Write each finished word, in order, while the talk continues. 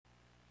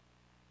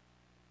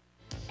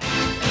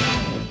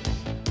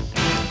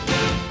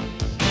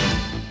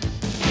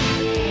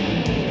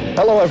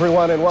Hello,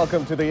 everyone, and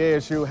welcome to the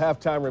ASU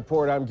Halftime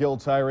Report. I'm Gil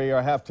Tyree.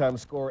 Our halftime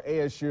score,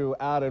 ASU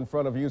out in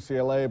front of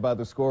UCLA by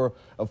the score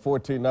of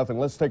 14-0.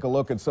 Let's take a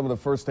look at some of the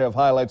first-half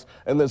highlights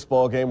in this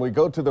ball game. We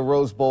go to the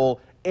Rose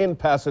Bowl in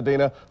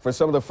Pasadena for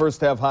some of the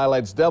first-half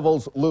highlights.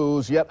 Devils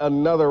lose. Yet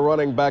another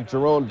running back,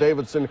 Jerome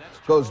Davidson,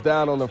 goes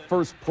down on the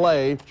first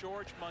play,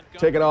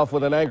 taken off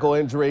with an ankle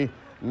injury.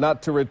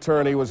 Not to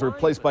return. He was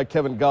replaced by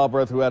Kevin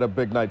Galbraith, who had a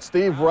big night.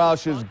 Steve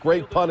Roush's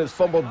great punt is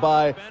fumbled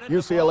by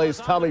UCLA's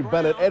Tommy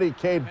Bennett. Eddie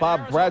Cade,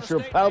 Bob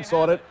Brasher pounce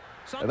on it,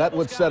 and that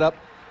would set up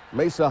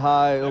Mesa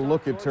High.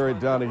 Look at Terry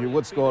Donahue.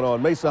 What's going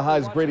on? Mesa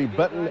High's Grady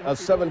Benton, a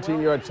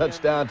 17-yard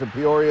touchdown to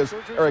Peoria's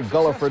Eric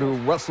Gulliford, who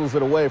wrestles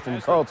it away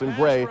from Carlton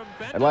Gray.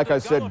 And like I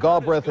said,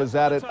 Galbraith has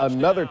added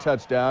another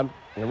touchdown.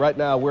 And right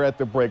now we're at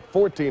the break.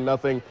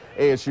 14-0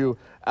 ASU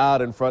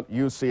out in front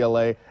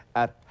UCLA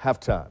at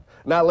halftime.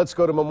 Now let's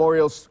go to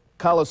Memorial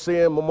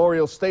Coliseum,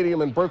 Memorial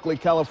Stadium in Berkeley,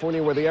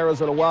 California, where the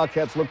Arizona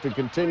Wildcats look to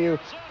continue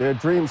their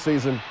dream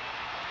season.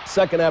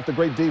 Second half, the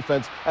great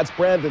defense. That's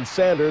Brandon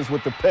Sanders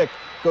with the pick.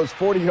 Goes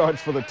 40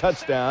 yards for the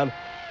touchdown.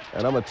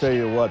 And I'm going to tell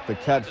you what, the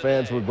Cat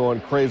fans were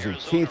going crazy.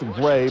 Keith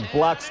Gray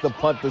blocks the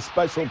punt. The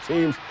special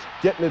teams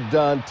getting it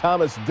done.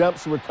 Thomas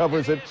Demps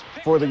recovers it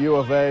for the U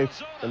of A.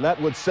 And that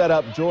would set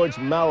up George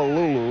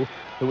Malalulu,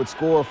 who would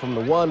score from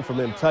the one from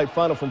in tight.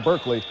 Final from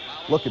Berkeley.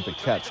 Look at the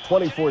catch,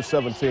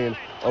 24-17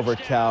 over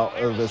Cal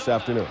this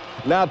afternoon.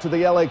 Now to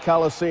the LA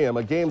Coliseum,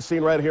 a game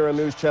seen right here on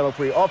News Channel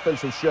 3.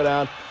 Offensive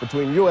showdown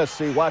between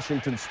USC,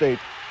 Washington State.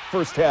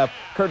 First half,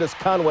 Curtis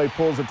Conway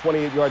pulls a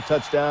 28-yard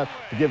touchdown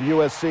to give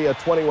USC a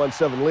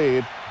 21-7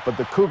 lead. But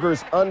the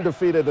Cougars,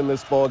 undefeated in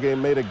this ball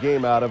game, made a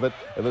game out of it.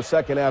 In the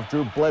second half,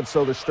 Drew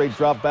Bledsoe, the straight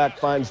drop back,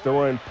 finds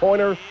Deron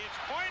Pointer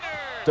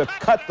to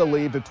cut the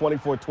lead to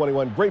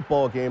 24-21. Great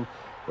ball game.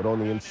 But on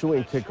the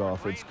ensuing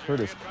kickoff, it's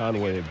Curtis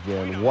Conway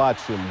again. Watch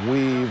him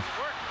weave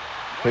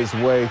his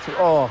way through.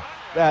 Oh,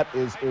 that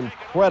is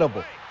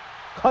incredible.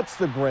 Cuts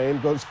the grain,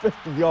 goes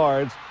 50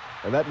 yards,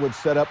 and that would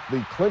set up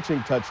the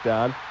clinching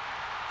touchdown.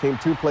 Came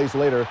 2 plays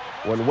later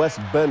when Wes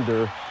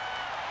Bender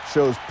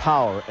shows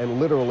power and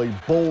literally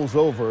bowls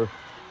over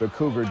the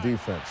Cougar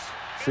defense.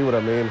 See what I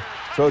mean?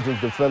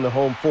 Trojans defend the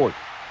home fort.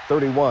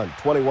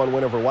 31-21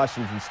 win over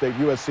Washington State.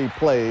 USC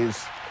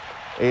plays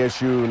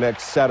ASU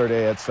next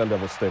Saturday at Sun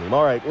Devil Stadium.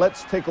 All right,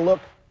 let's take a look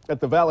at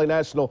the Valley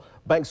National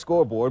Bank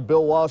scoreboard.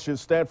 Bill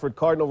Walsh's Stanford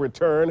Cardinal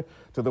return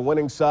to the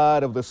winning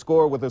side of the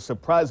score with a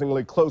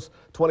surprisingly close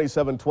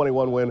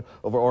 27-21 win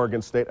over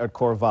Oregon State at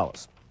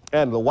Corvallis.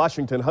 And the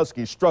Washington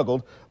Huskies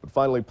struggled, but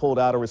finally pulled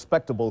out a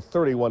respectable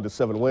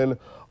 31-7 win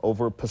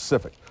over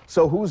Pacific.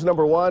 So who's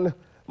number one?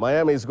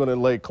 Miami's going to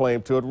lay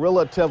claim to it.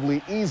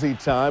 Relatively easy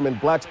time in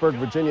Blacksburg,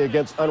 Virginia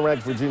against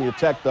unranked Virginia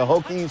Tech. The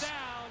Hokies,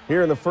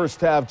 here in the first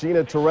half,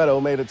 Gina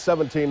Toretto made it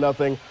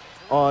 17-0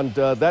 on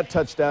that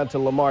touchdown to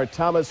Lamar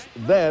Thomas.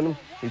 Then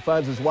he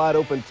finds his wide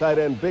open tight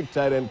end, big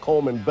tight end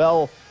Coleman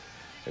Bell.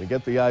 And you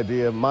get the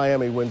idea,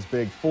 Miami wins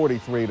big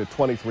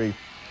 43-23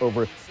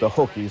 over the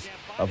Hokies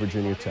of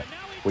Virginia Tech.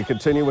 We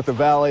continue with the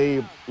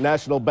Valley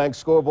National Bank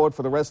scoreboard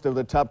for the rest of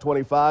the top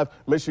 25.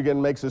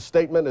 Michigan makes a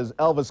statement as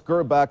Elvis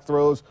Gerbach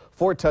throws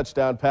 4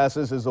 touchdown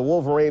passes as the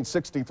Wolverines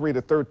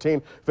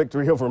 63-13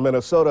 victory over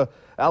Minnesota.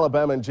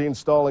 Alabama and Gene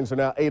Stallings are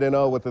now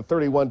 8-0 with a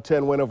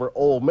 31-10 win over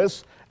Ole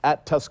Miss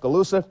at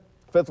Tuscaloosa.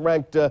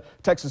 5th-ranked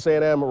Texas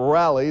A&M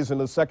rallies in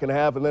the second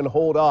half and then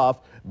hold off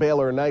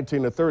Baylor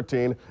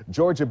 19-13.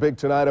 Georgia big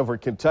tonight over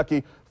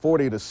Kentucky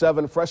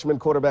 40-7. Freshman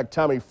quarterback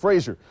Tommy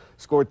Frazier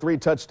scored 3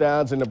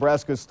 touchdowns in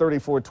Nebraska's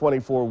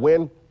 34-24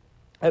 win.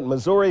 At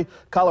Missouri,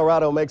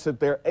 Colorado makes it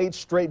their 8th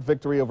straight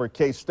victory over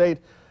K-State.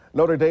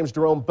 Notre Dame's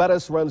Jerome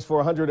Bettis runs for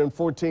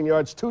 114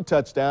 yards, 2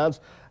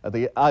 touchdowns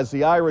as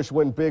the Irish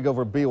win big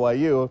over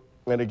BYU.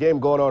 And a game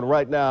going on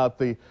right now at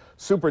the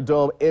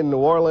Superdome in New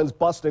Orleans.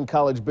 Boston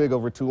College big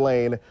over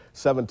Tulane,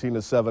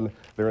 17-7.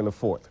 They're in the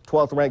 4th.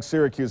 12th-ranked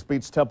Syracuse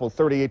beats Temple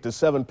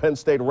 38-7. Penn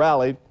State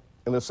rallied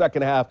in the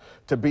second half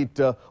to beat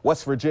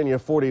West Virginia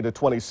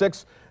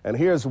 40-26. And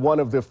here's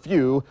one of the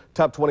few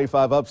top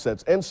 25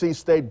 upsets. NC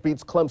State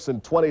beats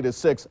Clemson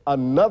 20-6.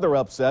 Another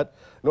upset.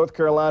 North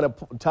Carolina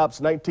tops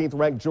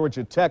 19th-ranked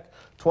Georgia Tech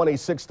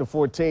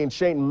 26-14.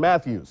 Shane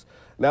Matthews,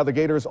 now the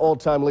Gators'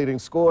 all-time leading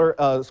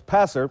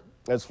passer,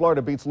 as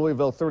Florida beats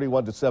Louisville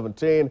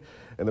 31-17.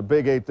 In the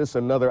Big 8, this is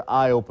another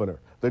eye-opener.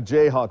 The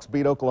Jayhawks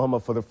beat Oklahoma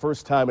for the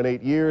first time in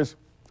 8 years,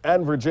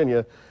 and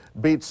Virginia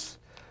beats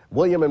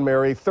William &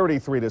 Mary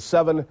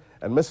 33-7,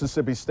 and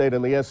Mississippi State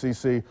and the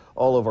SEC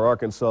all over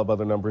Arkansas by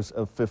the numbers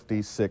of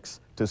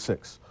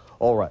 56-6.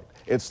 All right,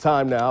 it's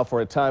time now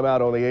for a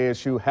timeout on the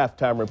ASU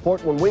Halftime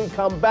Report. When we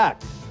come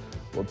back,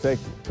 we'll take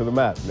you to the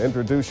mat and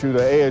introduce you to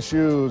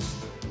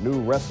ASU's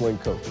new wrestling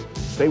coach.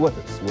 Stay with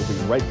us. We'll be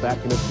right back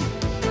in a few.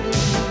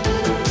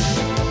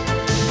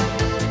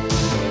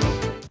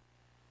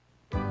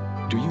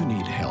 Do you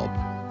need help?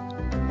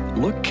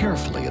 Look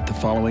carefully at the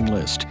following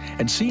list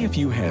and see if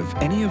you have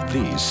any of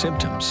these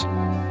symptoms.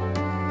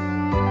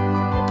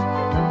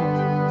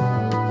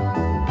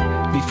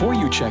 Before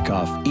you check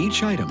off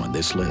each item on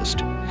this list,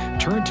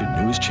 turn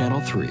to News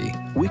Channel 3,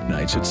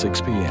 weeknights at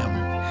 6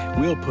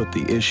 p.m. We'll put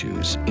the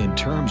issues in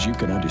terms you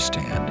can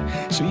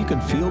understand so you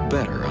can feel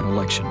better on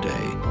Election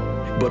Day.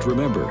 But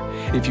remember,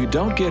 if you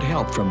don't get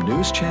help from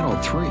News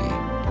Channel 3,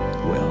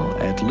 well,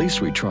 at least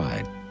we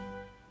tried.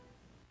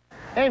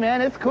 Hey man,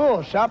 it's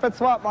cool. Shop at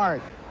Swap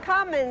Mart.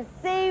 Come and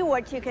see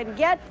what you can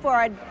get for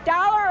 $1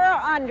 or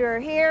under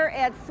here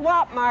at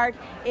Swap Mart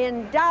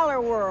in Dollar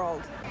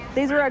World.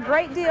 These are a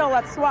great deal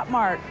at Swap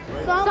Mart.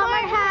 Swap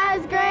Mart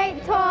has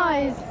great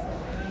toys.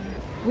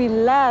 We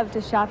love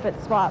to shop at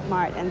Swap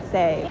Mart and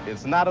save.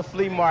 It's not a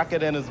flea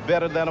market and it's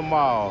better than a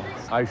mall.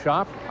 I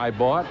shopped, I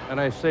bought, and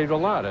I saved a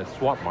lot at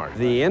Swap Mart.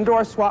 The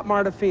indoor Swap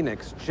Mart of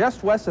Phoenix,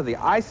 just west of the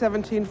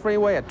I-17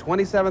 freeway at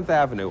 27th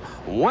Avenue,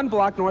 1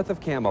 block north of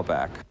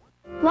Camelback.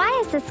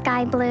 Why is the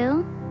sky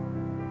blue?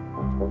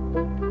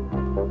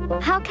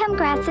 How come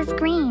grass is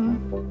green?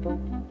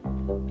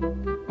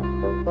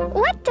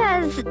 What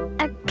does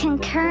a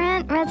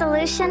concurrent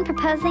resolution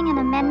proposing an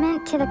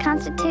amendment to the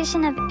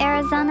Constitution of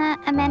Arizona,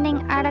 amending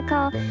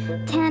Article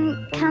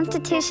 10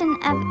 Constitution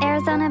of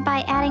Arizona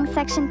by adding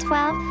Section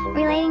 12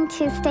 relating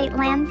to state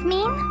lands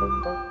mean?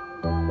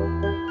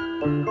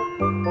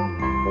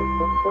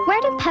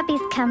 Where do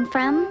puppies come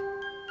from?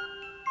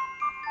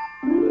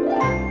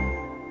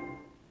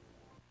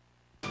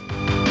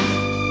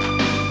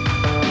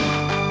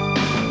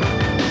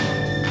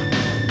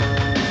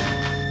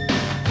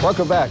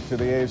 Welcome back to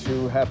the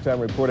ASU Halftime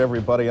Report,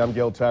 everybody. I'm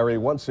Gil Tyree.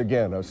 Once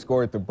again, a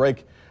score at the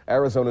break.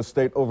 Arizona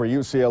State over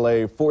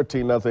UCLA,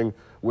 14-0.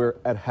 We're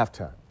at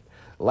halftime.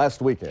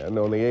 Last weekend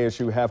on the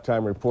ASU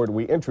Halftime Report,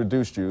 we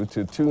introduced you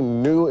to two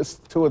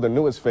of the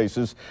newest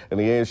faces in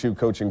the ASU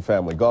coaching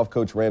family, golf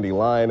coach Randy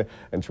Line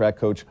and track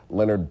coach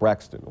Leonard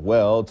Braxton.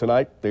 Well,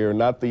 tonight, they are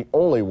not the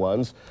only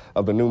ones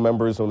of the new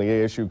members on the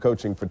ASU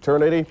coaching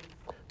fraternity.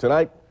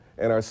 Tonight,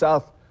 in our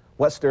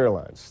Southwest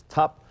Airlines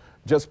top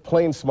Just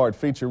Plain Smart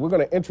feature, we're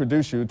going to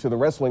introduce you to the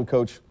wrestling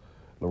coach,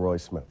 Leroy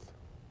Smith.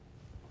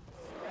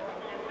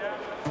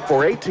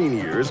 For 18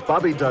 years,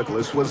 Bobby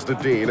Douglas was the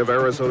dean of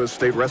Arizona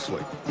State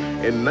Wrestling.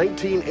 In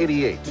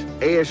 1988,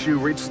 ASU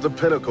reached the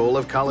pinnacle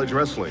of college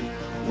wrestling,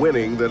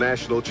 winning the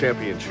national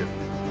championship.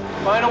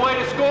 Find a way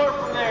to score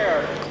from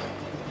there.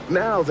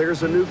 Now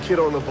there's a new kid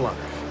on the block.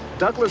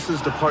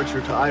 Douglas's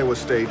departure to Iowa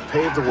State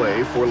paved the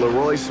way for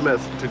Leroy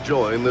Smith to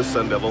join the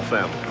Sun Devil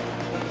family.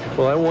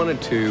 Well, I wanted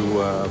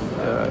to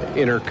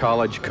enter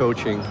college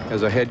coaching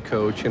as a head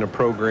coach in a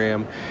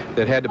program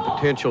that had the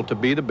potential to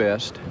be the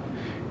best.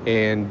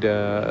 And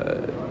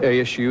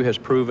ASU has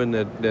proven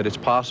that it's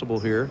possible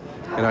here.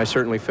 And I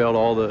certainly felt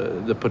all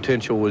the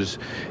potential is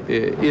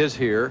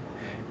here.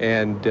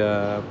 And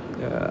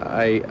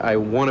I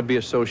want to be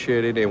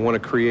associated and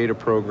want to create a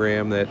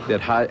program that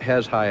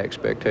has high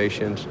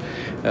expectations,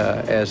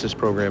 as this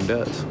program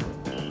does.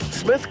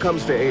 Smith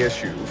comes to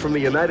ASU from the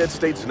United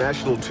States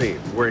national team,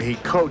 where he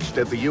coached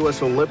at the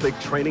U.S. Olympic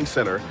Training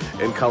Center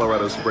in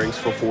Colorado Springs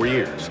for 4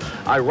 years.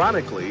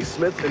 Ironically,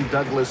 Smith and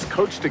Douglas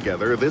coached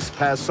together this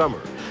past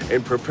summer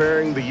in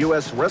preparing the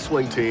U.S.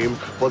 wrestling team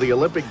for the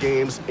Olympic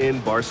Games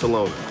in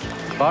Barcelona.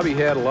 Bobby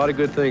had a lot of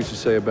good things to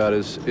say about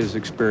his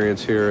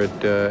experience here at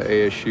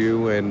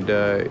ASU,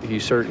 and he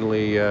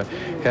certainly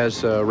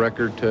has a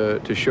record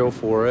to show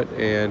for it.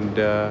 And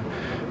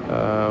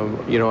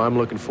you know, I'm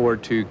looking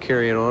forward to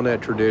carrying on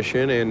that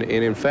tradition and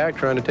in fact,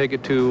 trying to take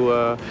it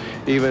to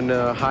even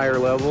a higher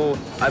level.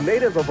 A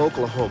native of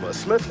Oklahoma,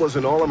 Smith was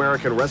an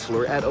All-American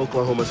wrestler at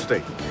Oklahoma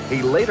State.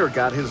 He later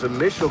got his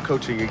initial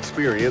coaching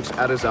experience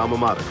at his alma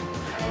mater.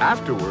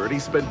 Afterward, he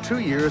spent 2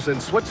 years in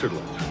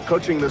Switzerland,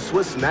 coaching the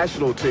Swiss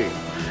national team.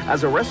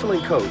 As a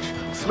wrestling coach,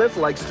 Smith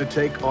likes to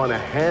take on a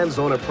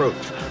hands-on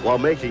approach while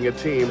making a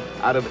team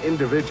out of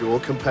individual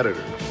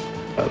competitors.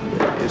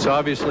 It's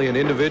obviously an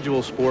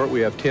individual sport.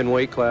 We have 10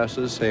 weight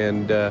classes,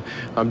 and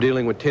I'm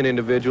dealing with 10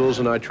 individuals,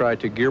 and I try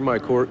to gear my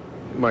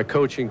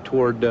coaching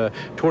toward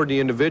the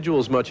individual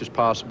as much as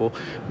possible.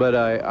 But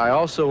I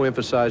also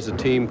emphasize the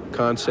team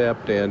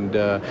concept, and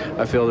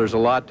I feel there's a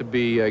lot to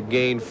be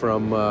gained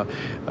from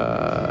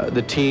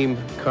the team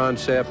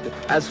concept.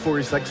 As for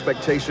his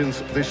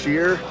expectations this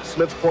year,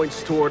 Smith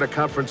points toward a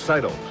conference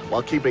title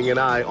while keeping an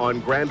eye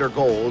on grander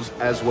goals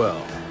as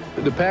well.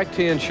 The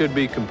Pac-10 should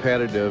be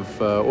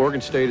competitive. Oregon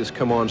State has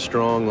come on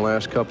strong the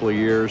last couple of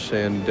years,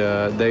 and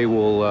they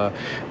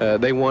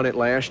won it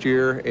last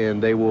year,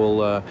 and they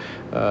will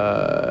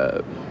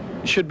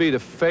should be the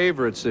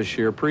favorites this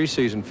year,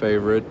 preseason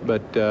favorite.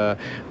 But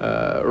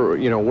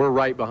you know, we're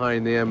right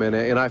behind them,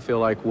 and I feel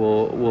like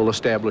we'll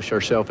establish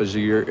ourselves as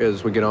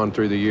we get on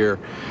through the year.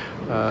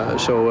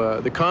 So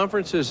the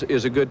conference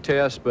is a good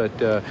test, but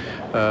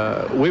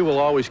we will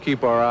always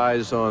keep our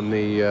eyes on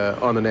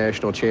the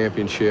national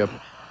championship.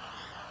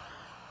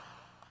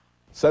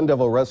 Sun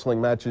Devil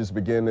wrestling matches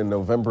begin in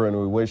November, and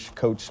we wish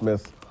Coach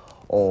Smith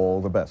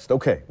all the best.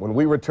 Okay, when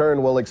we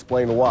return, we'll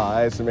explain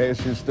why some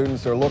ASU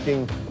students are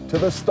looking to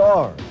the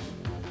stars.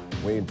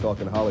 We ain't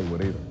talking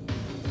Hollywood either.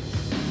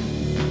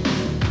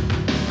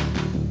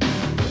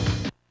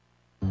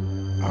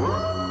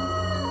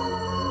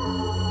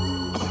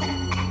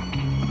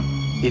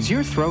 Is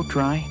your throat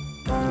dry?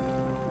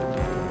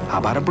 How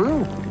about a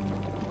brew?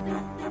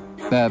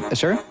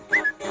 Sir?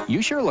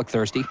 You sure look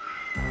thirsty.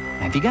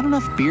 Have you got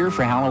enough beer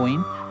for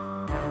Halloween?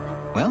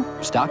 Well,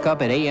 stock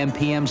up at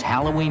AMPM's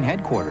Halloween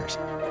headquarters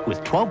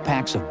with 12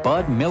 packs of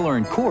Bud, Miller,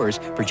 and Coors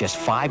for just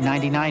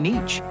 $5.99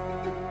 each.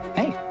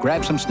 Hey,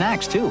 grab some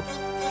snacks, too.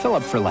 Fill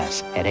up for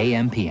less at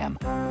AMPM.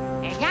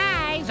 Hey,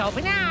 guys,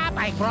 open up.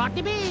 I brought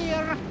the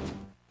beer.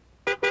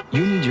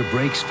 You need your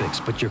brakes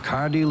fixed, but your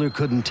car dealer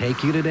couldn't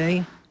take you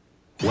today?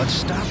 What's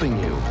stopping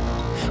you?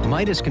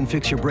 Midas can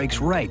fix your brakes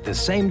right the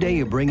same day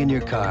you bring in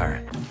your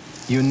car.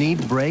 You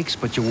need brakes,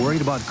 but you're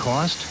worried about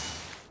cost?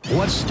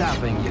 What's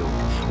stopping you?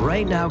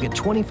 Right now, get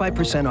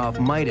 25% off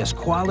Midas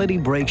quality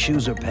brake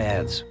shoes or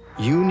pads.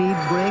 You need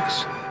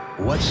brakes?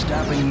 What's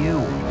stopping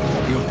you?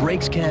 Your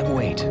brakes can't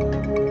wait.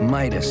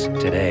 Midas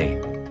today.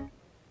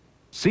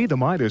 See the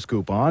Midas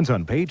coupons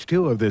on page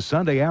 2 of this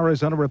Sunday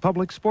Arizona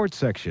Republic Sports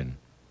section.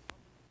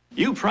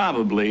 You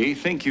probably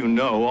think you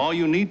know all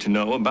you need to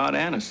know about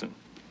Anacin.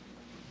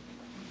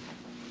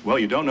 Well,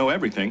 you don't know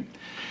everything.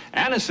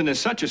 Anacin is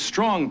such a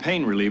strong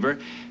pain reliever,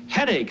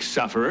 headache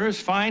sufferers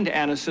find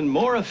Anacin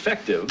more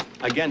effective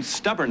against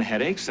stubborn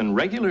headaches than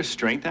regular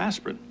strength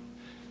aspirin.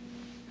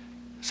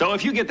 So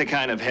if you get the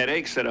kind of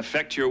headaches that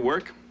affect your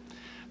work,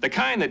 the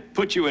kind that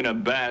put you in a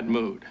bad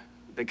mood,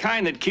 the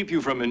kind that keep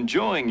you from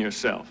enjoying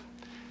yourself,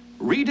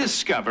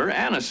 rediscover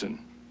Anacin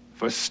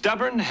for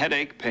stubborn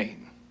headache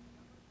pain.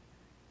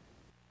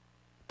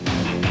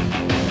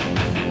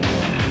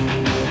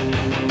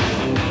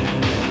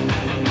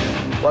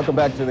 Welcome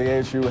back to the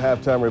ASU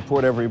Halftime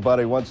Report,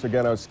 everybody. Once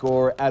again, our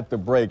score at the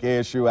break.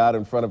 ASU out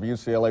in front of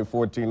UCLA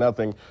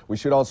 14-0. We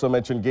should also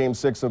mention Game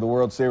 6 of the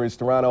World Series.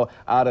 Toronto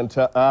out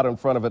in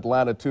front of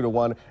Atlanta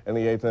 2-1 in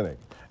the 8th inning.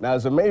 Now,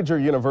 as a major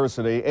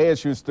university,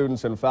 ASU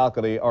students and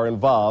faculty are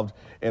involved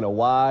in a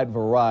wide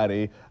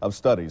variety of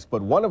studies.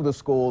 But one of the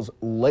school's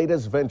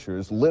latest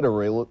ventures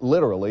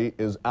literally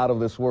is out of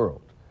this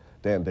world.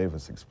 Dan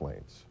Davis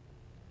explains.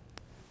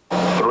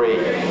 3,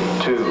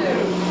 2,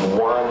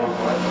 1.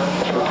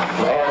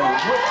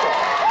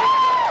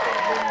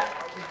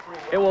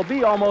 It will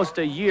be almost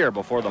a year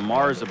before the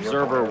Mars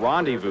observer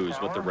rendezvous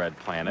with the red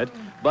planet,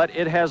 but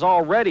it has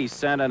already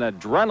sent an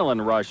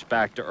adrenaline rush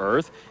back to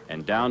Earth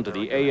and down to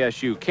the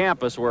ASU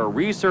campus, where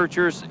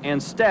researchers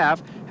and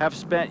staff have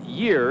spent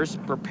years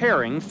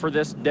preparing for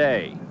this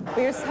day.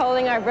 We were just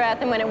holding our breath,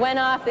 and when it went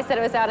off, they said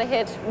it was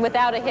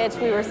without a hitch.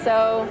 We were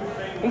so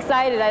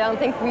excited. I don't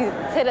think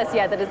it's hit us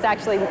yet that it's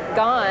actually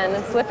gone.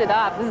 It's lifted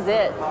off. This is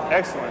it.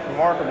 Excellent,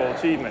 remarkable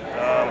achievement.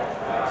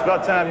 It's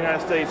about time the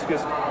United States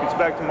gets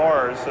back to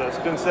Mars. It's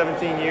been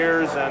 17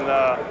 years, and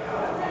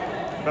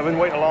I've been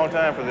waiting a long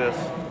time for this.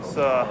 It's,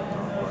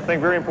 I think,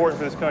 very important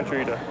for this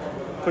country to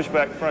push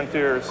back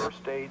frontiers.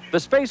 The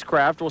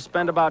spacecraft will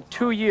spend about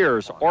 2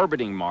 years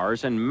orbiting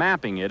Mars and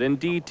mapping it in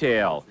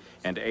detail.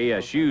 And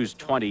ASU's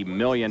 $20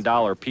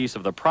 million piece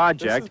of the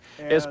project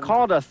is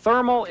called a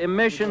thermal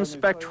emission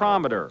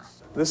spectrometer.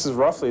 This is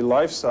roughly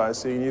life-size,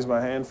 so you can use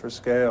my hand for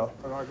scale.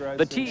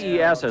 The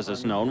TES, as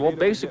it's known, will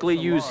basically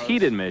use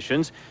heat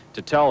emissions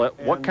to tell it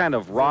what kind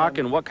of rock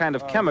and what kind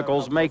of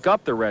chemicals make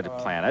up the red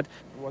planet,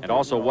 and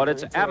also what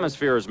its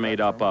atmosphere is made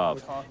up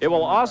of. It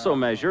will also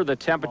measure the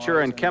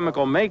temperature and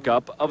chemical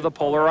makeup of the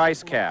polar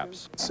ice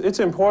caps. It's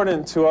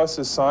important to us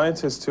as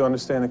scientists to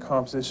understand the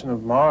composition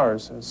of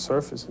Mars, and its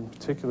surface in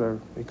particular,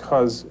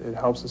 because it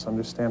helps us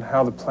understand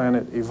how the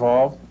planet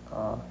evolved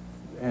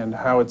and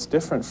how it's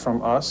different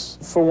from us.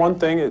 For one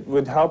thing, it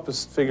would help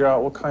us figure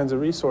out what kinds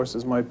of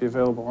resources might be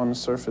available on the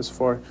surface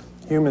for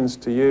humans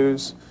to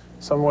use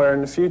somewhere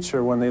in the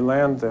future when they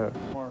land there.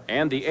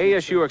 And the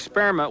ASU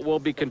experiment will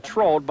be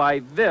controlled by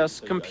this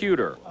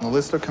computer. The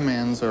list of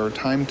commands are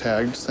time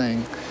tagged,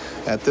 saying,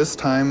 at this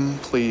time,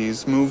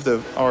 please move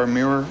our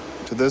mirror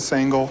to this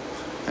angle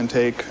and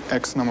take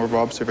X number of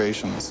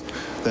observations.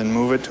 Then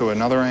move it to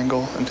another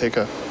angle and take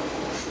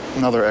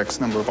another X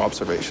number of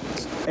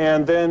observations.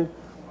 And then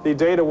the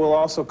data will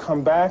also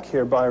come back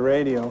here by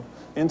radio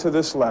into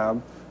this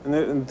lab.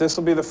 And this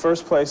will be the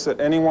first place that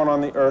anyone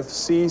on the Earth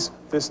sees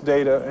this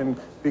data and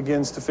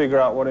begins to figure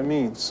out what it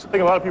means. I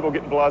think a lot of people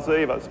get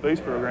blasé about the space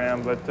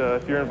program, but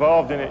if you're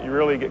involved in it, you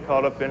really get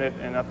caught up in it.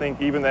 And I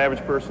think even the average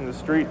person in the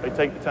street, they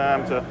take the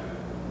time to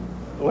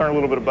learn a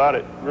little bit about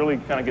it, really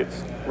kind of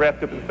gets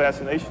wrapped up in the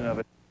fascination of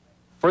it.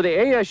 For the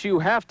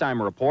ASU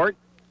Halftime Report,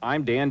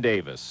 I'm Dan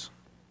Davis.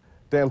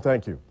 Dan,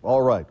 thank you.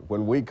 All right,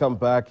 when we come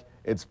back,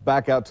 it's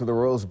back out to the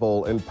Rose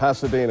Bowl in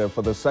Pasadena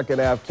for the second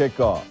half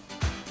kickoff.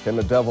 Can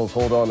the Devils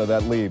hold on to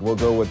that lead? We'll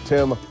go with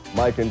Tim,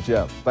 Mike, and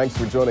Jeff. Thanks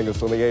for joining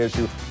us on the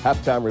ASU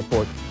Halftime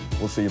Report.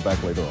 We'll see you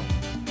back later on.